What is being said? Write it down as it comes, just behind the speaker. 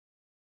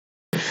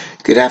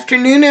Good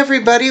afternoon,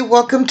 everybody.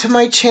 Welcome to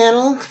my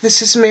channel.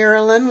 This is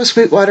Marilyn with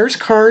Sweetwater's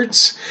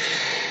Cards.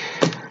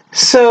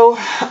 So,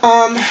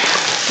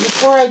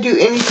 before I do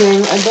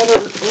anything, I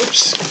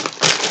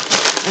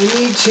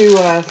need to,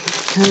 oh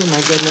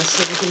my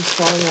goodness, everything's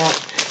falling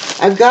out.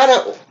 I've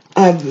got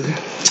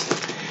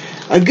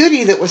a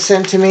goodie that was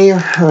sent to me,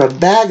 or a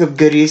bag of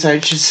goodies, I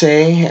should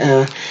say,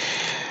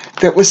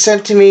 that was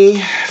sent to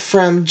me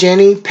from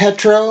Jenny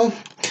Petro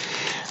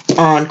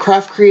on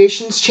Craft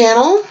Creations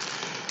channel.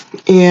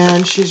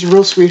 And she's a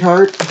real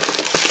sweetheart.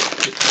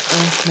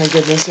 Oh my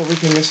goodness,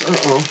 everything is,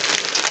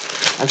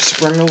 I've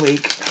sprung a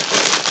leak.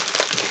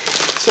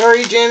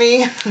 Sorry,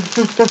 Jenny.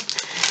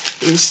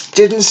 These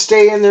didn't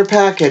stay in their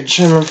package,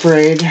 I'm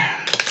afraid.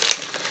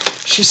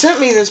 She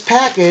sent me this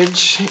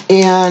package,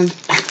 and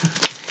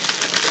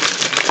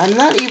I'm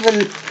not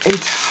even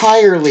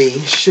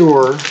entirely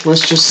sure,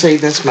 let's just say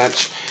this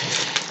much.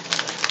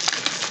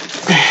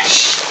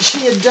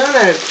 She had done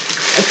it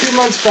a few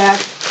months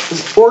back,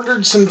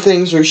 ordered some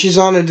things, or she's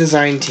on a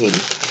design team,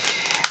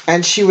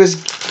 and she was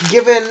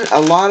given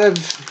a lot of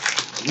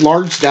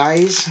large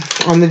dies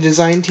on the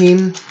design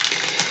team,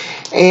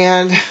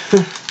 and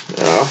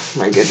oh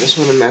my goodness,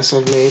 what a mess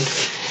I've made.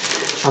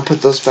 I'll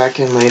put those back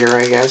in later,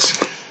 I guess.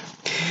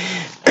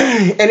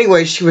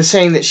 Anyway, she was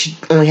saying that she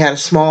only had a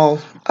small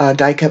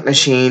die cut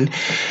machine,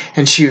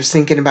 and she was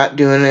thinking about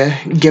doing a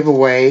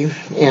giveaway,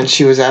 and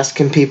she was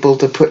asking people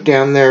to put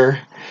down their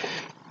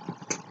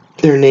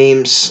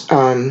names,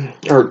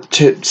 or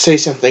to say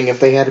something if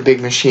they had a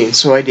big machine.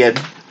 So I did.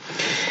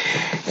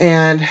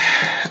 And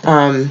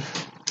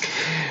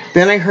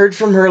then I heard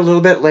from her a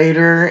little bit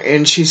later,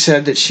 and she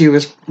said that she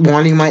was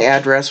wanting my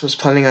address, was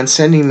planning on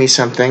sending me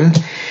something.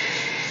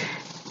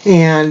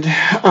 And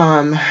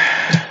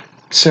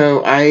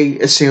so I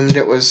assumed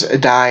it was a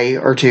die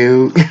or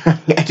two.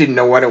 I didn't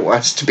know what it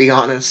was, to be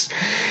honest.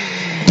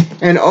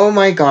 And oh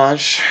my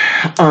gosh,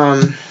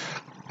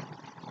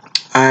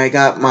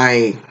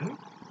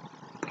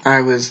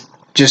 I was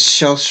just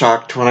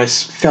shell-shocked when I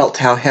felt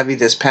how heavy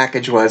this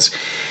package was.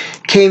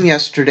 Came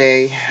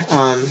yesterday.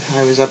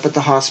 I was up at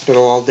the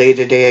hospital all day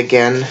today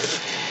again.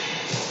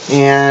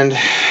 And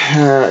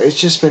it's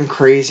just been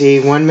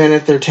crazy. One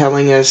minute they're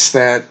telling us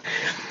that,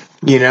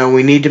 you know,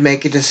 we need to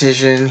make a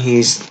decision.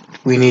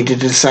 We need to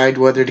decide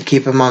whether to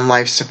keep him on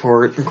life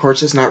support. Of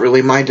course, it's not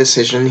really my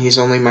decision. He's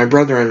only my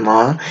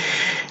brother-in-law.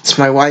 It's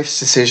my wife's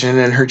decision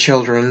and her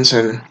children's,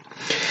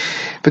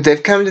 but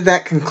they've come to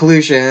that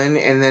conclusion,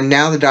 and then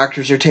now the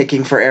doctors are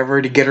taking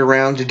forever to get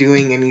around to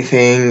doing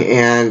anything,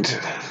 and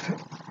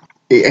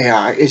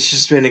yeah, it's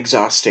just been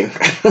exhausting.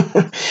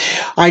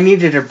 I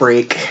needed a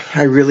break.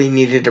 I really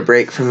needed a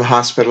break from the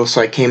hospital, so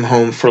I came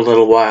home for a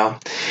little while.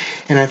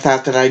 And I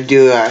thought that I'd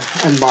do an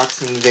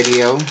unboxing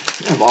video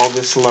of all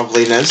this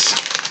loveliness.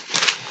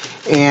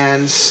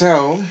 And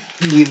so,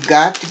 you've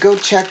got to go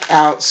check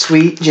out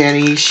Sweet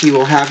Jenny. She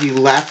will have you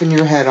laughing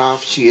your head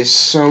off. She is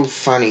so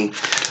funny.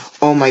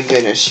 Oh my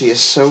goodness, she is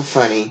so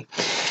funny.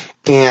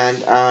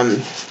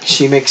 And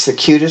she makes the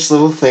cutest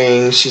little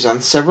things. She's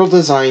on several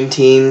design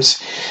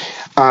teams.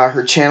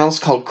 Her channel's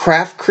called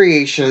Craft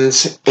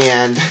Creations,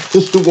 and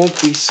you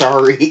won't be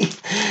sorry.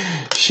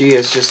 She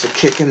is just a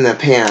kick in the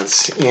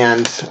pants,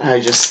 and I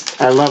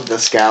love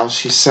this gal.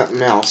 She's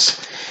something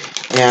else.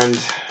 And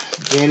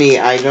Jenny,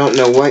 I don't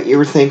know what you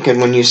were thinking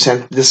when you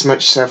sent this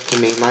much stuff to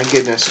me. My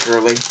goodness,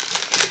 girlie.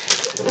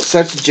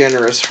 Such a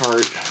generous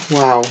heart.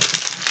 Wow.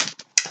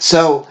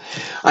 So,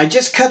 I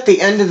just cut the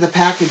end of the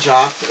package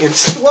off, and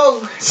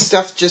whoa,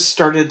 stuff just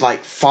started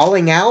like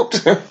falling out.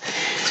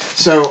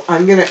 So,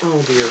 I'm gonna,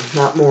 oh dear,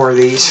 not more of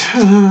these.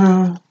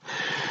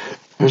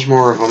 There's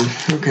more of them.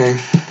 Okay.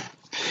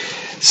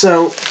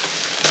 So,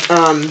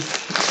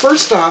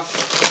 first off,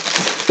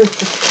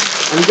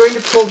 I'm going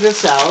to pull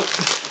this out.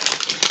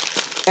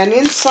 And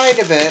inside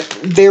of it,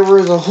 there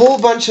was a whole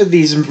bunch of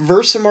these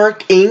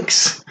Versamark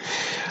inks.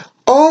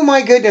 Oh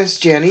my goodness,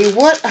 Jenny,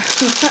 what?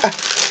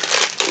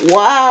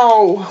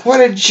 Wow,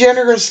 what a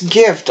generous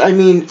gift. I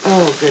mean,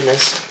 oh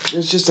goodness,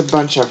 there's just a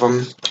bunch of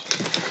them.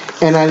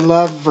 And I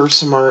love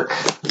Versamark.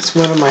 It's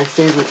one of my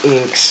favorite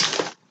inks,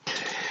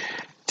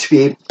 to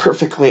be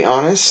perfectly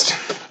honest.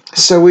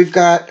 So we've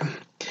got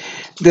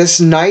this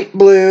night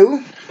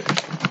blue.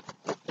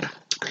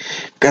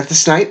 Got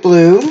this night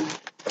blue.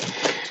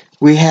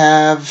 We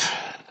have,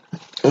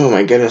 oh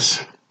my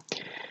goodness.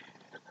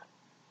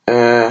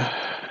 I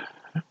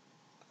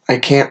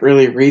can't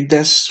really read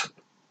this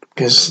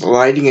because the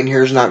lighting in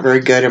here is not very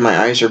good and my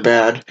eyes are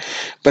bad.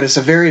 But it's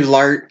a very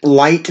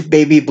light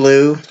baby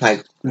blue,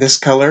 like this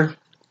color.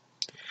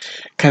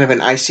 Kind of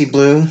an icy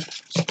blue.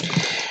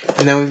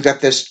 And then we've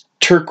got this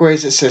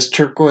turquoise. It says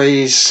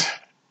turquoise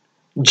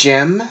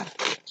gem.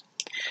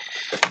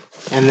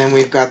 And then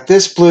we've got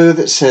this blue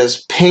that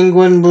says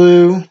penguin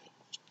blue.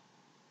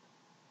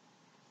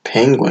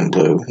 Penguin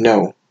blue?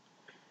 No.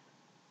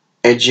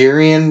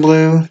 Algerian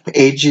blue?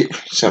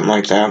 Something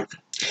like that.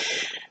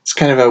 It's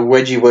kind of a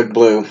wedgie wood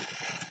blue.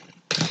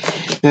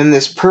 Then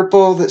this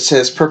purple that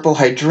says purple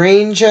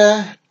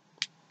hydrangea.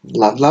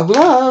 Love, love,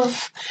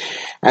 love.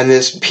 And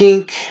this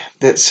pink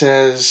that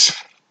says,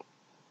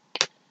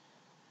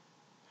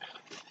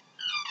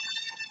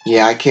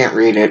 yeah, I can't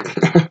read it.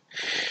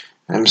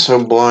 I'm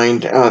so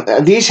blind.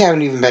 These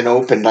haven't even been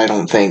opened, I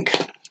don't think.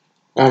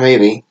 Oh,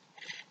 maybe.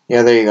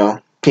 Yeah, there you go.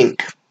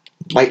 Pink.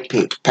 Light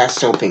pink.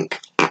 Pastel pink.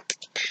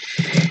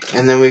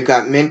 And then we've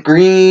got mint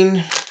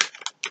green.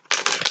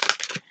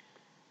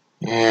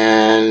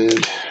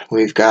 And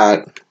we've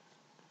got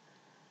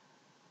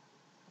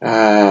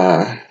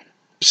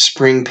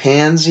spring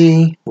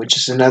pansy, which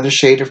is another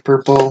shade of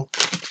purple.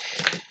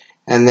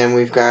 And then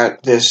we've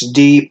got this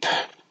deep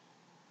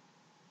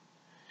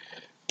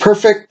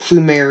perfect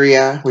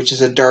plumeria, which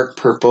is a dark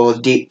purple, a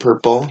deep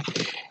purple.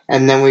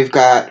 And then we've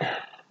got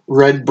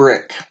red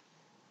brick.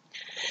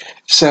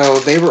 So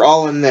they were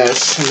all in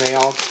this, and they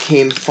all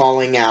came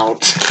falling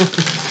out.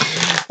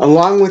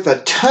 Along with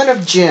a ton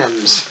of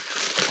gems.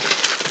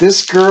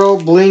 This girl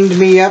blinged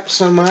me up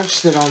so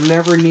much that I'll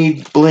never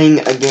need bling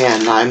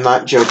again. I'm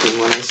not joking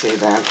when I say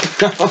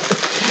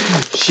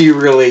that. She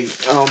really,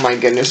 oh my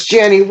goodness.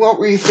 Jenny, what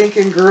were you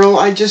thinking, girl?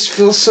 I just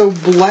feel so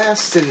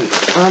blessed, and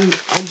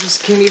I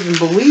just can't even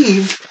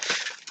believe.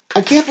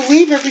 I can't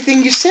believe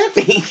everything you sent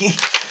me.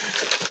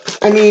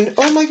 I mean,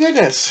 oh my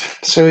goodness.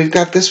 So we've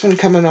got this one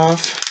coming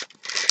off.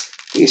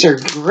 These are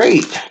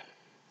great.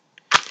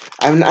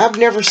 I've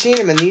never seen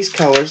them in these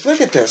colors.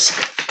 Look at this.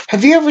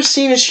 Have you ever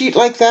seen a sheet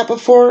like that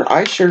before?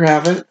 I sure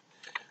haven't.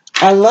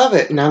 I love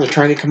it. Now they're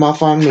trying to come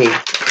off on me.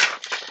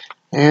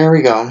 There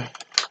we go.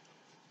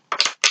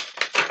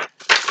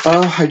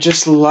 Oh, I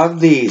just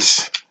love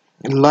these.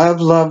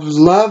 Love, love,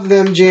 love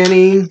them,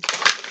 Jenny.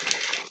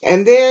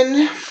 And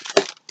then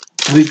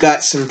we've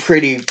got some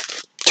pretty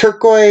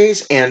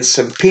turquoise and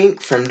some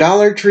pink from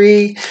Dollar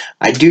Tree.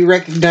 I do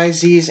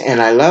recognize these,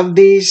 and I love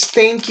these.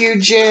 Thank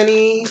you,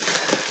 Jenny.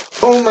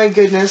 Oh my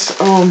goodness.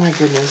 Oh my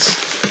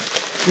goodness.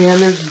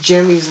 Man, there's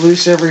jimmies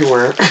loose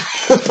everywhere.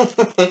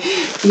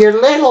 Your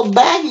little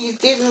baggies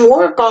didn't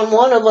work on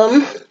one of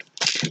them.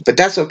 But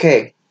that's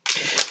okay.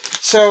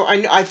 So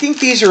I think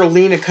these are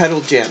Alina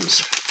Cuddle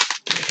gems.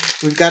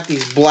 We've got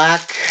these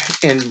black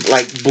and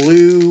like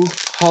blue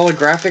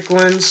holographic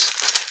ones.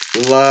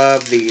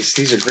 Love these.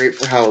 These are great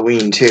for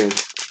Halloween too.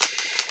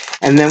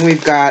 And then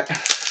we've got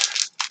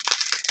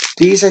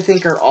these, I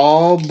think, are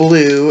all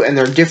blue, and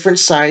they're different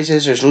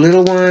sizes. There's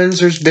little ones,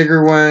 there's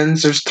bigger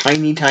ones, there's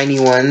tiny, tiny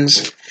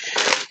ones.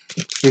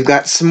 We've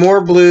got some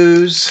more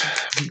blues,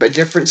 but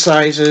different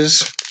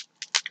sizes.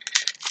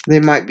 They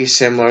might be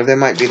similar. They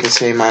might be the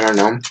same. I don't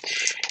know.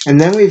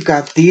 And then we've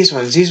got these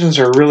ones. These ones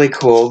are really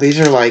cool. These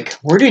are like,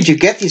 where did you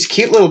get these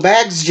cute little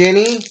bags,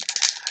 Jenny?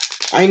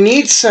 I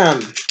need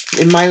some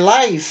in my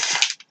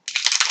life.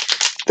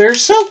 They're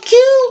so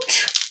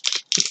cute.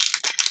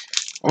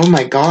 Oh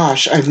my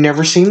gosh, I've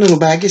never seen little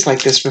baggies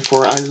like this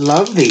before. I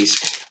love these.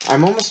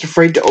 I'm almost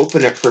afraid to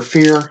open it for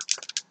fear.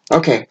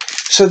 Okay,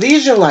 so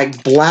these are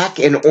like black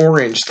and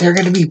orange. They're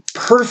going to be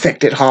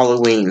perfect at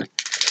Halloween.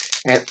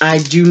 And I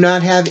do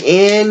not have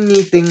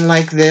anything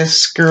like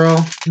this,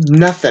 girl.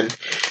 Nothing.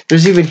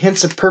 There's even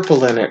hints of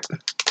purple in it.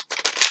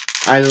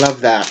 I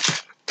love that.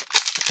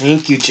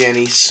 Thank you,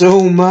 Jenny,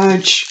 so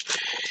much.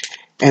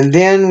 And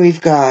then we've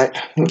got,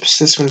 oops,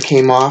 this one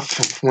came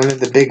off, one of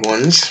the big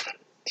ones.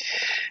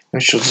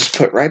 Which we'll just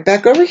put right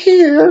back over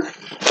here.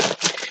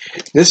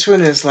 This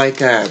one is like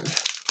a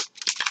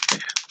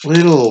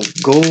little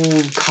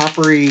gold,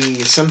 coppery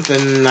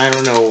something, I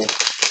don't know.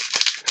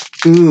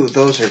 Ooh,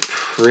 those are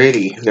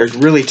pretty. They're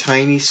really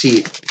tiny, see,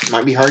 it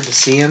might be hard to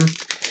see them.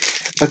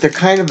 But they're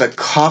kind of a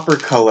copper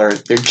color.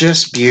 They're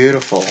just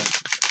beautiful.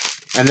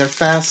 And they're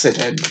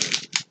faceted.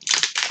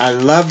 I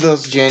love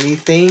those, Jenny.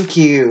 Thank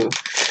you.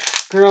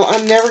 Girl,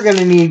 I'm never going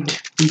to need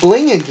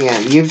bling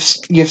again. You've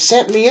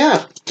set me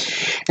up.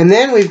 And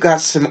then we've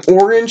got some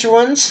orange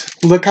ones.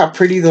 Look how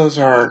pretty those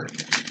are.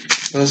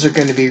 Those are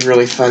going to be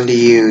really fun to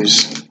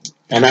use.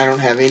 And I don't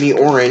have any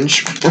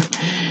orange.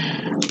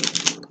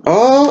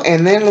 Oh,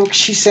 and then look,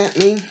 she sent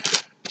me.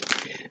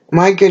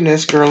 My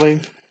goodness,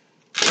 girly.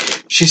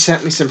 She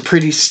sent me some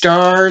pretty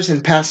stars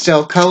and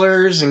pastel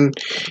colors. And,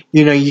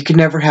 you know, you can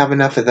never have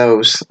enough of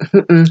those.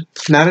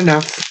 Not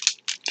enough.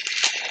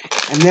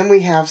 And then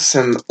we have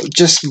some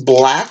just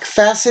black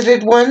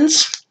faceted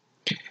ones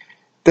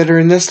that are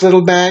in this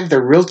little bag.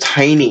 They're real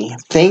tiny.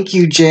 Thank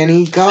you,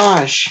 Jenny.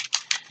 Gosh,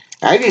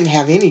 I didn't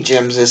have any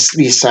gems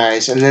these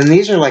size. And then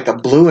these are like a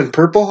blue and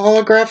purple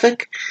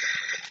holographic.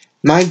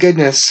 My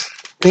goodness.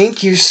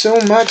 Thank you so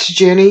much,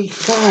 Jenny.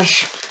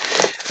 Gosh,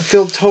 I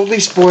feel totally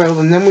spoiled.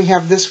 And then we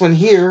have this one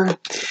here,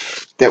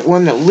 that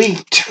one that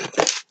leaked.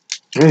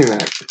 Wait a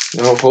minute.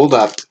 No, hold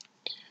up.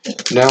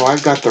 No,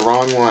 I've got the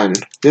wrong one.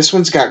 This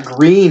one's got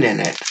green in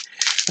it.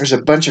 There's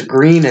a bunch of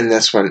green in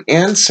this one,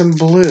 and some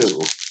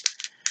blue.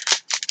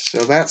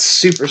 So that's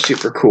super,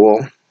 super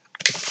cool.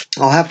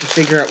 I'll have to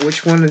figure out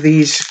which one of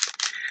these.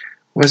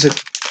 Was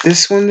it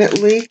this one that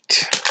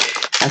leaked?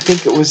 I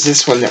think it was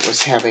this one that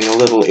was having a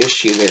little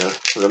issue there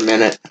for a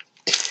minute.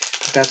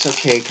 But that's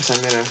okay, because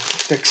I'm going to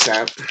fix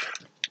that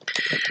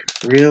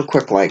real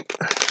quick like.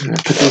 I'm going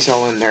to put these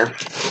all in there.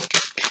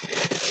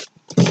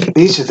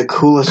 These are the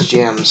coolest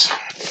gems.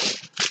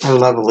 I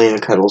love Elena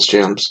Cuddles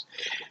gems.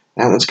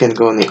 That one's going to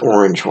go in the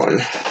orange one.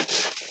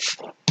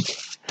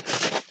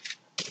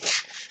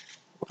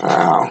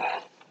 Wow.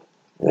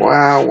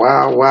 Wow,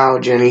 wow, wow,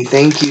 Jenny.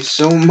 Thank you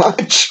so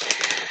much.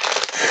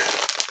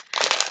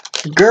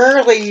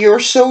 Girly, you're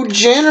so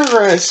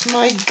generous.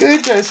 My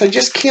goodness, I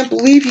just can't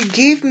believe you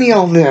gave me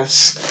all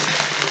this.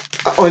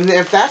 Oh, and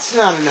if that's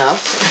not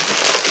enough,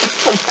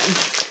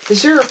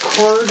 is there a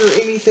card or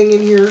anything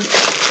in here?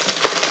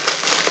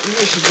 Maybe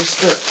I should just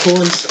start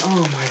pulling.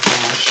 Oh my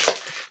gosh.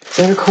 Is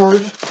that a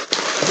card?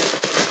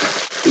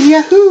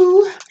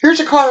 Yahoo! Here's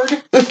a card.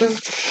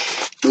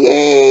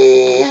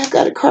 Yay! I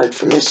got a card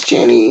from Miss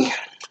Jenny.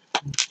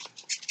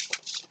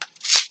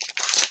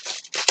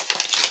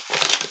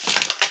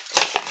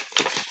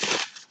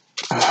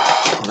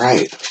 All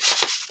right.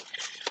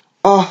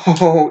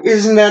 Oh,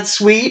 isn't that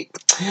sweet?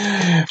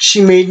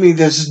 She made me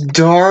this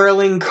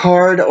darling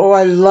card. Oh,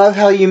 I love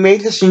how you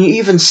made this, and you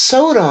even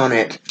sewed on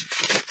it.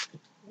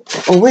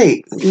 Oh,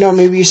 wait. No,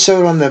 maybe you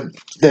sewed on the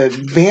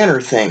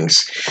banner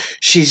things.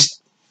 She's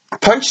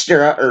punched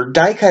her out, or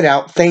die cut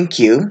out. Thank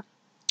you.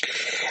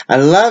 I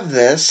love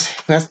this.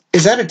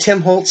 Is that a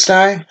Tim Holtz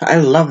die? I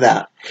love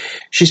that.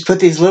 She's put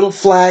these little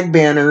flag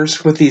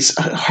banners with these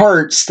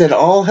hearts that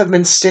all have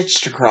been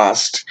stitched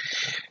across.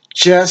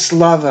 Just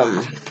love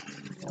them.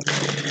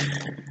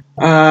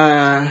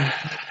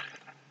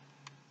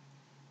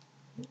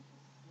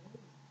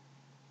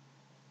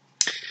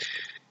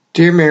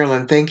 Dear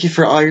Marilyn, thank you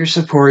for all your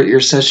support. You're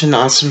such an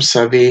awesome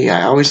subby.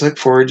 I always look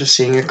forward to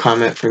seeing a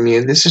comment from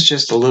you. This is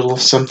just a little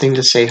something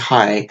to say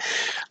hi.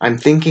 I'm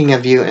thinking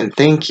of you and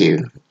thank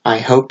you. I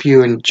hope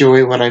you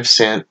enjoy what I've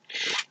sent.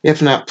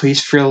 If not,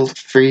 please feel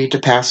free to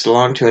pass it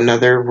along to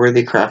another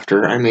worthy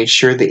crafter. I made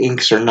sure the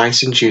inks are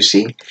nice and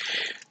juicy.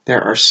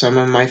 There are some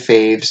of my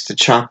faves. The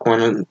chalk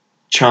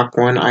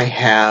one I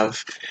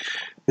have.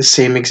 The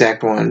same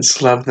exact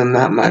ones. Love them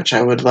that much.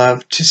 I would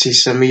love to see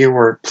some of your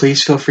work.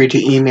 Please feel free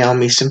to email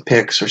me some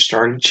pics or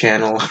start a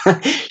channel.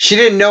 She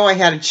didn't know I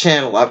had a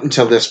channel up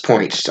until this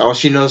point. All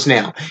she knows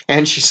now.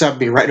 And she subbed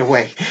me right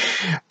away.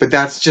 But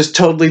that's just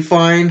totally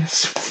fine.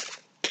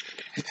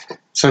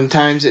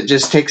 Sometimes it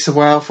just takes a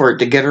while for it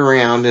to get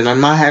around. And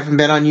I haven't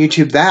been on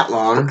YouTube that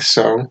long.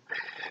 So,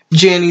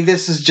 Jenny,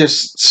 this is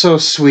just so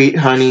sweet,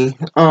 honey.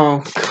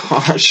 Oh,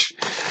 gosh.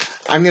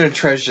 I'm going to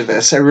treasure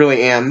this. I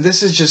really am.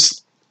 This is just...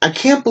 I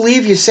can't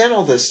believe you sent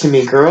all this to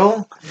me,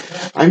 girl.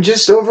 I'm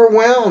just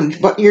overwhelmed,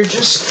 but you're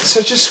just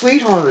such a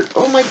sweetheart.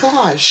 Oh my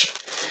gosh.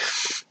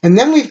 And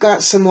then we've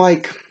got some,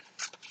 like,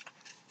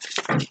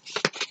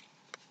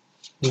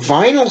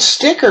 vinyl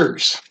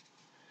stickers.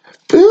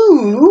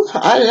 Ooh,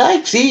 I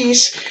like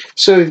these.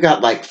 So we've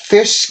got, like,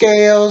 fish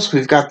scales.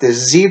 We've got this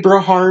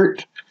zebra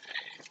heart.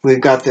 We've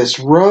got this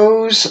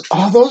rose.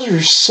 Oh, those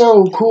are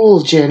so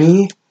cool,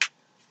 Jenny.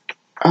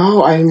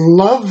 Oh, I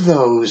love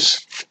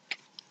those.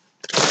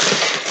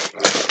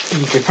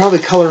 You could probably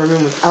color them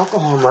in with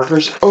alcohol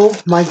markers. Oh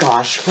my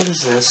gosh, what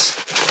is this?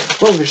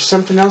 Oh, there's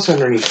something else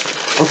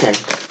underneath. Okay.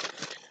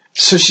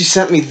 So she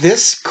sent me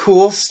this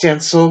cool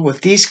stencil with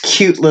these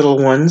cute little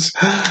ones.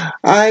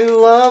 I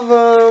love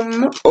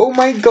them. Oh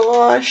my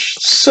gosh,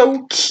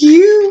 so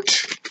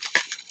cute.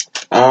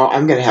 Oh,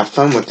 I'm going to have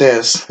fun with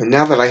this. And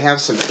now that I have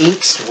some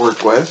inks to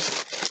work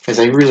with, because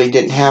I really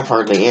didn't have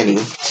hardly any.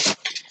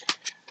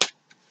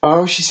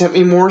 Oh, she sent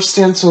me more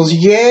stencils.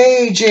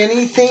 Yay,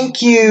 Jenny,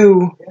 thank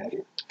you.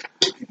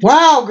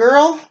 Wow,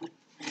 girl,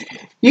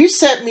 you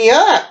set me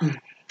up.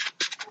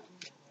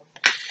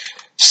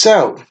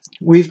 So,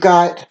 we've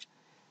got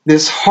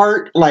this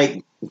heart,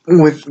 like,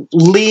 with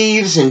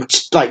leaves and,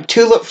 like,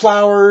 tulip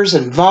flowers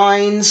and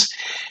vines.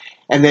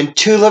 And then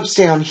tulips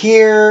down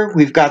here.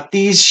 We've got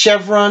these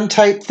chevron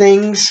type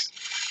things.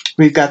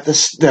 We've got the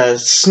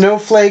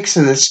snowflakes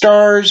and the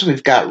stars.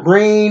 We've got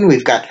rain.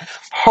 We've got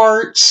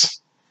hearts.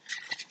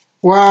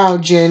 Wow,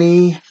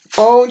 Jenny.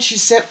 Oh, and she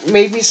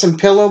made me some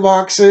pillow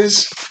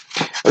boxes.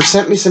 Or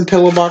sent me some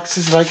pillow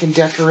boxes that I can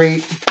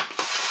decorate.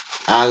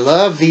 I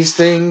love these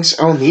things.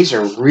 Oh, and these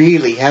are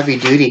really heavy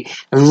duty.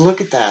 And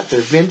look at that.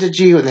 They're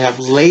vintagey and they have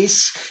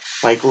lace,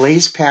 like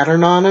lace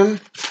pattern on them.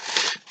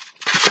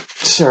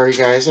 Sorry,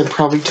 guys. I'm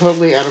probably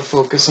totally out of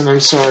focus and I'm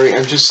sorry.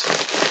 I'm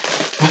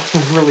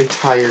really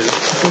tired.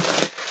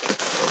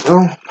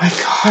 Oh my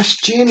gosh,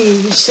 Jenny,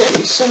 you sent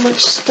me so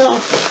much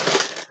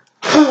stuff.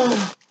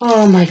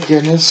 Oh my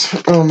goodness.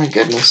 Oh my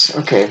goodness.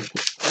 Okay.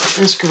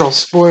 This girl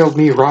spoiled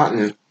me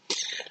rotten.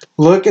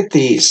 Look at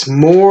these.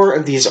 More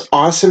of these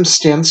awesome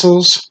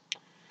stencils.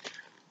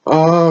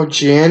 Oh,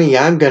 Jenny,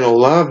 I'm going to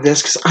love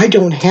this because I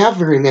don't have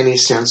very many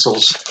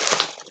stencils.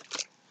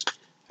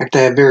 In fact,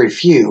 I have very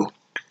few.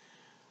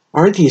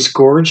 Aren't these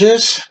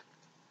gorgeous?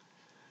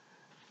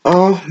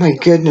 Oh, my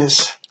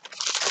goodness.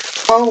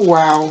 Oh,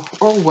 wow.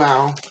 Oh,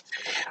 wow.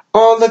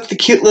 Oh, look, the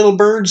cute little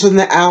birds and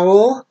the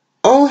owl.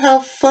 Oh,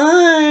 how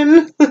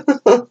fun.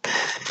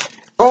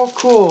 Oh,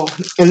 cool.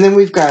 And then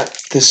we've got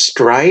the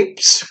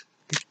stripes.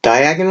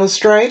 Diagonal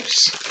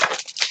stripes.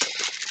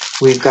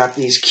 We've got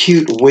these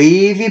cute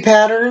wavy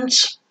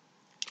patterns.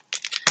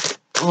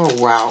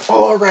 Oh, wow.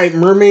 Oh, all right,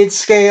 mermaid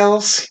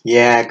scales.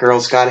 Yeah,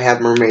 girls gotta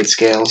have mermaid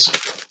scales.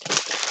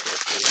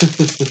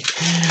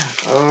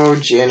 Oh,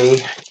 Jenny,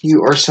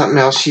 you are something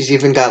else. She's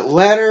even got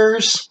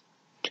letters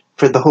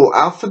for the whole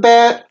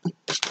alphabet.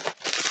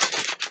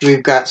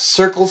 We've got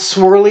circle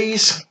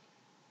swirlies.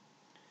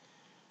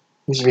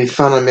 These would be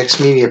fun on mixed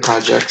media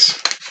projects.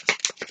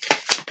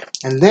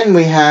 And then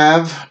we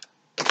have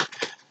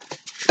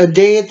a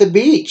day at the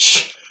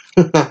beach.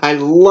 I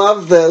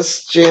love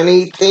this,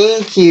 Jenny.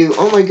 Thank you.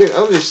 Oh my goodness.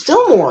 Oh, there's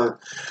still more.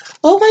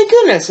 Oh my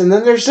goodness. And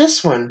then there's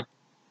this one.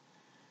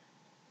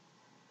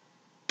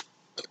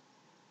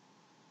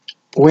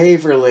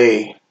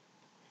 Waverly.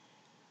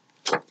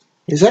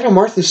 Is that a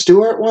Martha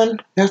Stewart one?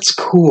 That's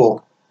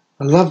cool.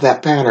 I love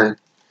that pattern.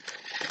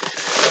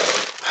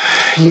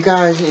 You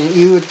guys,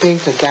 you would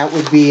think that that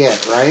would be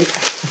it, right?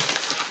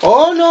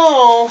 Oh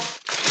no!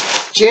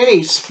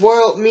 Jenny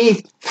spoiled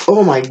me.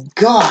 Oh my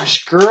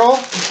gosh,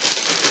 girl.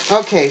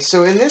 Okay,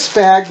 so in this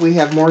bag we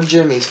have more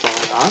jimmies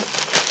falling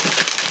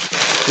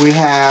off. We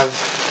have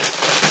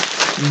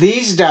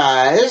these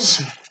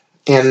dies,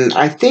 and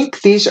I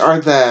think these are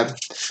the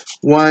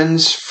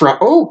ones from,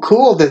 oh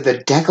cool, they're the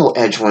decal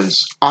edge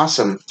ones.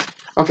 Awesome.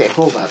 Okay,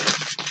 hold up.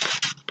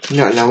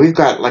 No, we've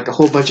got like a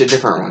whole bunch of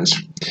different ones.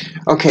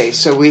 Okay,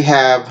 so we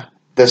have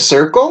the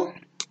circle.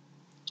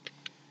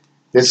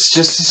 It's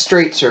just a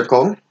straight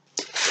circle.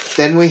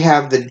 Then we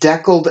have the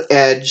deckled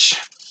edge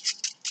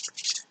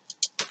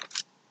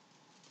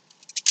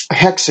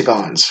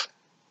hexagons.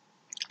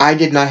 I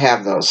did not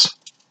have those.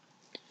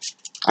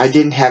 I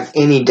didn't have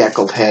any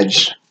deckled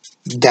edges.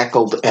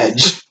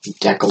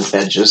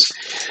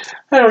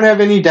 I don't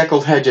have any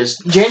deckled edges.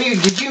 Jenny,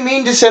 did you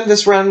mean to send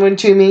this round one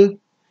to me?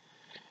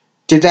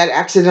 Did that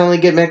accidentally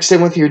get mixed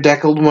in with your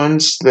deckled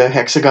ones? The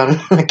hexagon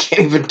one? I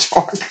can't even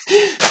talk.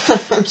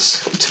 I'm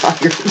so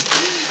tired.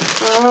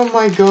 Oh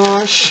my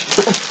gosh.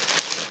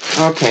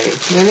 Okay,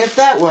 and if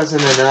that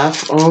wasn't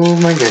enough, oh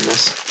my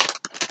goodness.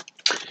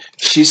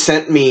 She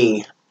sent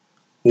me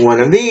one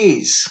of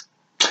these.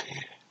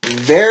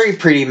 Very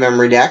pretty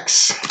memory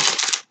decks.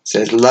 It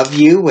says, love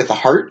you with a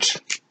heart.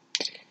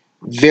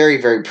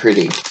 Very, very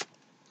pretty.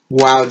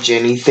 Wow,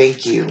 Jenny,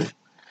 thank you.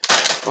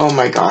 Oh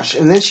my gosh.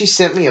 And then she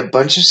sent me a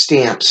bunch of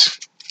stamps.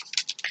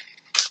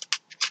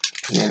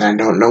 And I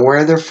don't know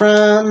where they're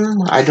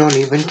from. I don't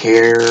even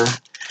care.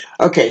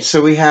 Okay,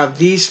 so we have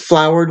these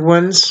flowered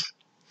ones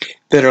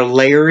that are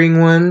layering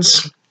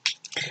ones.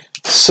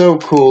 So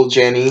cool,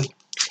 Jenny.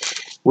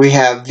 We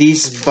have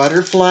these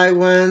butterfly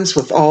ones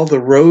with all the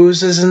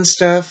roses and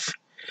stuff.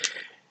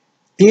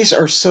 These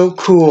are so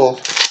cool.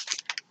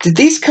 Did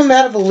these come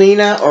out of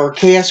Alina or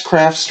KS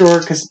Craft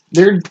Store? Because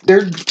their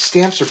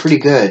stamps are pretty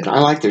good. I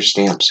like their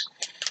stamps.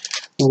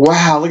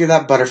 Wow, look at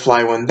that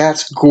butterfly one.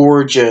 That's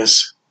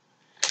gorgeous.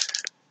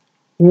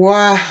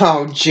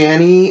 Wow,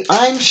 Jenny.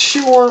 I'm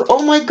sure.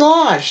 Oh my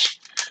gosh.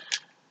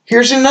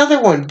 Here's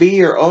another one. Be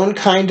your own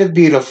kind of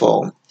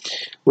beautiful.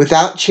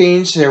 Without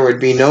change, there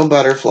would be no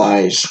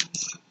butterflies.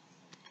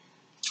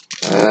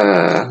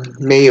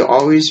 May you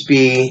always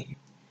be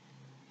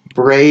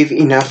brave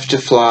enough to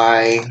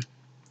fly.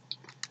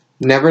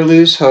 Never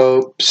lose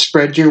hope.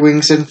 Spread your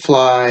wings and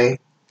fly.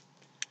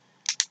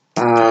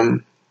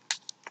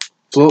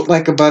 Float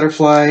like a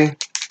butterfly.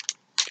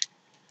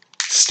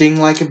 Sting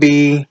like a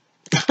bee.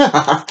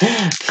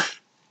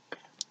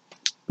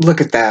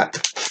 Look at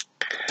that.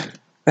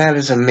 That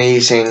is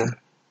amazing.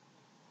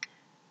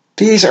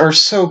 These are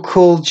so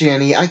cool,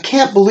 Jenny. I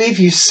can't believe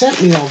you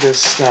sent me all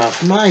this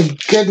stuff. My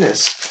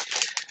goodness.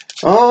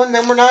 Oh, and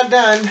then we're not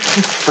done.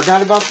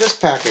 Forgot about this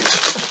package.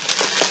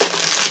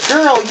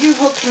 Girl, you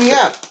hooked me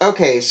up.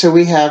 Okay, so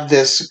we have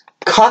this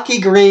Cocky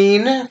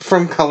Green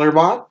from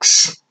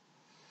Colorbox.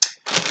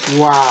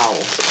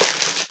 Wow.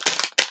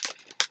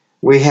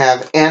 We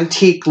have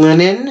Antique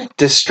Linen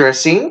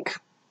Distress Ink.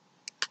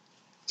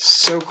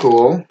 So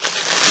cool.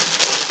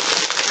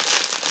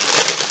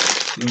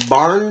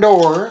 Barn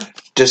Door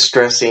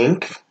Distress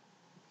Ink.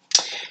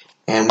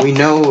 And we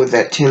know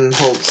that Tim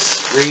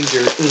Holtz Ranger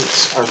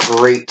inks are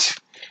great.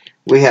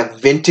 We have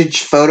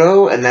Vintage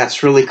Photo, and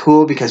that's really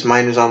cool because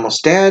mine is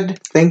almost dead.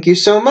 Thank you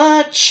so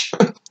much.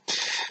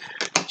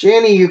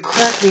 Jenny, you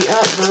cracked me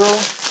up, girl.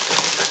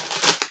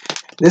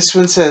 This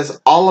one says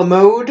A la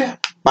Mode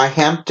by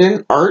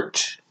Hampton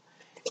Art,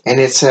 and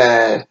it's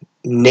a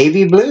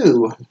navy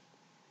blue.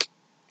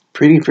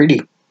 Pretty, pretty.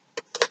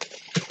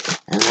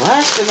 And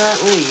last but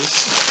not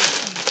least,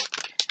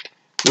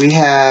 we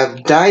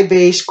have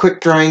Dye-Base Quick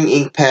Drying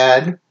Ink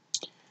Pad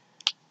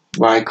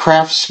by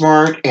Craft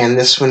Smart, and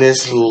this one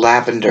is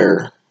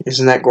lavender.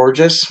 Isn't that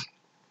gorgeous?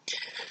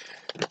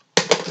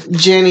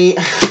 Jenny,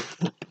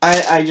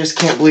 I just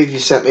can't believe you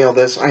sent me all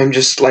this. I'm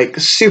just like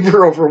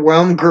super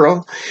overwhelmed,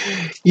 girl.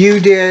 You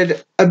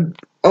did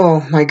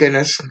oh my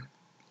goodness.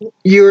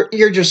 You're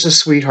just a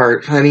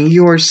sweetheart, honey.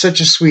 You are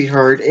such a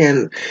sweetheart,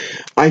 and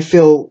I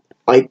feel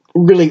like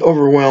really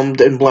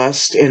overwhelmed and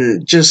blessed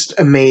and just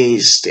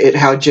amazed at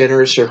how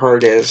generous your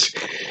heart is.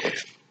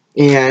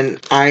 And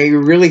I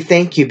really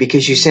thank you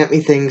because you sent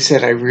me things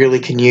that I really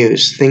can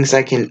use, things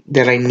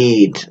that I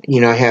need. You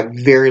know, I have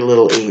very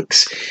little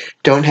inks.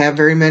 Don't have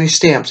very many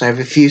stamps. I have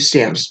a few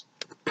stamps,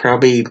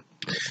 probably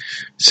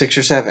 6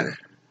 or 7,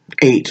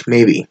 8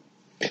 maybe.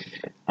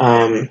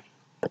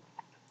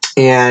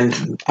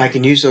 And I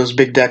can use those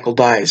big decal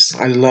dies.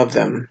 I love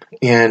them,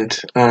 and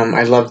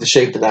I love the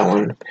shape of that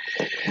one.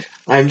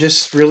 I'm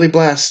just really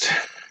blessed.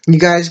 You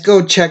guys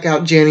go check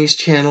out Jenny's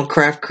channel,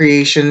 Craft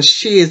Creations.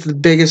 She is the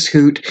biggest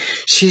hoot.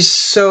 She's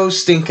so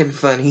stinking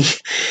funny.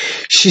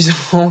 She's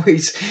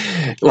always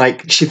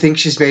like, she thinks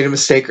she's made a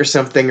mistake or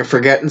something or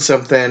forgetting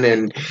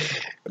something,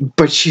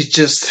 but she's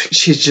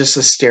just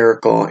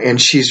hysterical,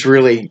 and she's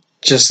really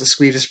just the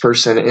sweetest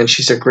person, and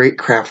she's a great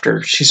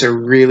crafter. She's a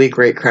really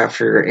great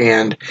crafter,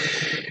 and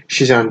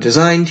she's on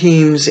design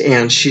teams,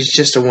 and she's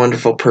just a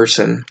wonderful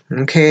person.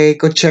 Okay,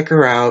 go check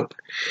her out.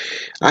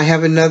 I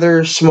have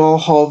another small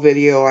haul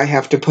video I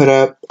have to put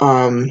up.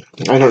 I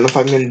don't know if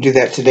I'm going to do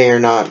that today or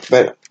not,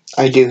 but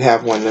I do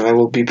have one that I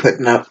will be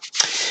putting up.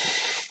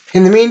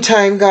 In the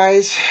meantime,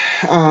 guys,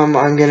 I'm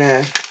going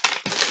to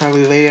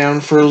probably lay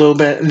down for a little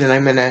bit, and then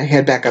I'm going to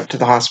head back up to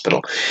the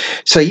hospital.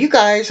 So you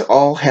guys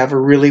all have a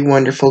really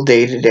wonderful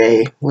day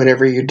today,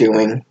 whatever you're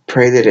doing.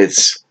 Pray that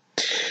it's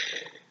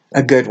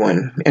a good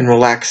one and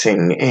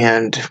relaxing,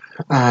 and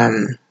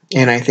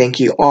I thank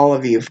you, all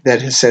of you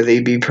that have said that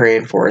you'd be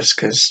praying for us,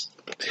 because,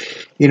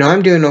 you know,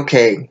 I'm doing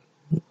okay.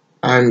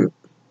 I'm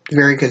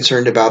very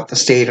concerned about the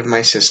state of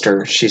my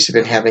sister. She's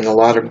been having a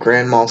lot of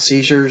grand mal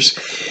seizures,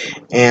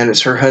 and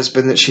it's her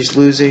husband that she's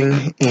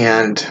losing,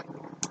 and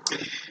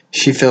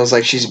she feels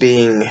like she's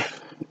being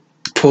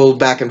pulled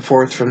back and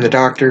forth from the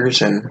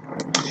doctors, and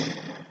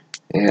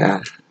yeah,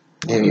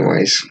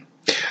 anyways.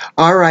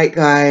 Alright,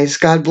 guys,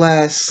 God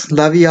bless.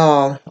 Love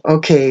y'all.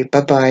 Okay,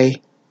 bye-bye.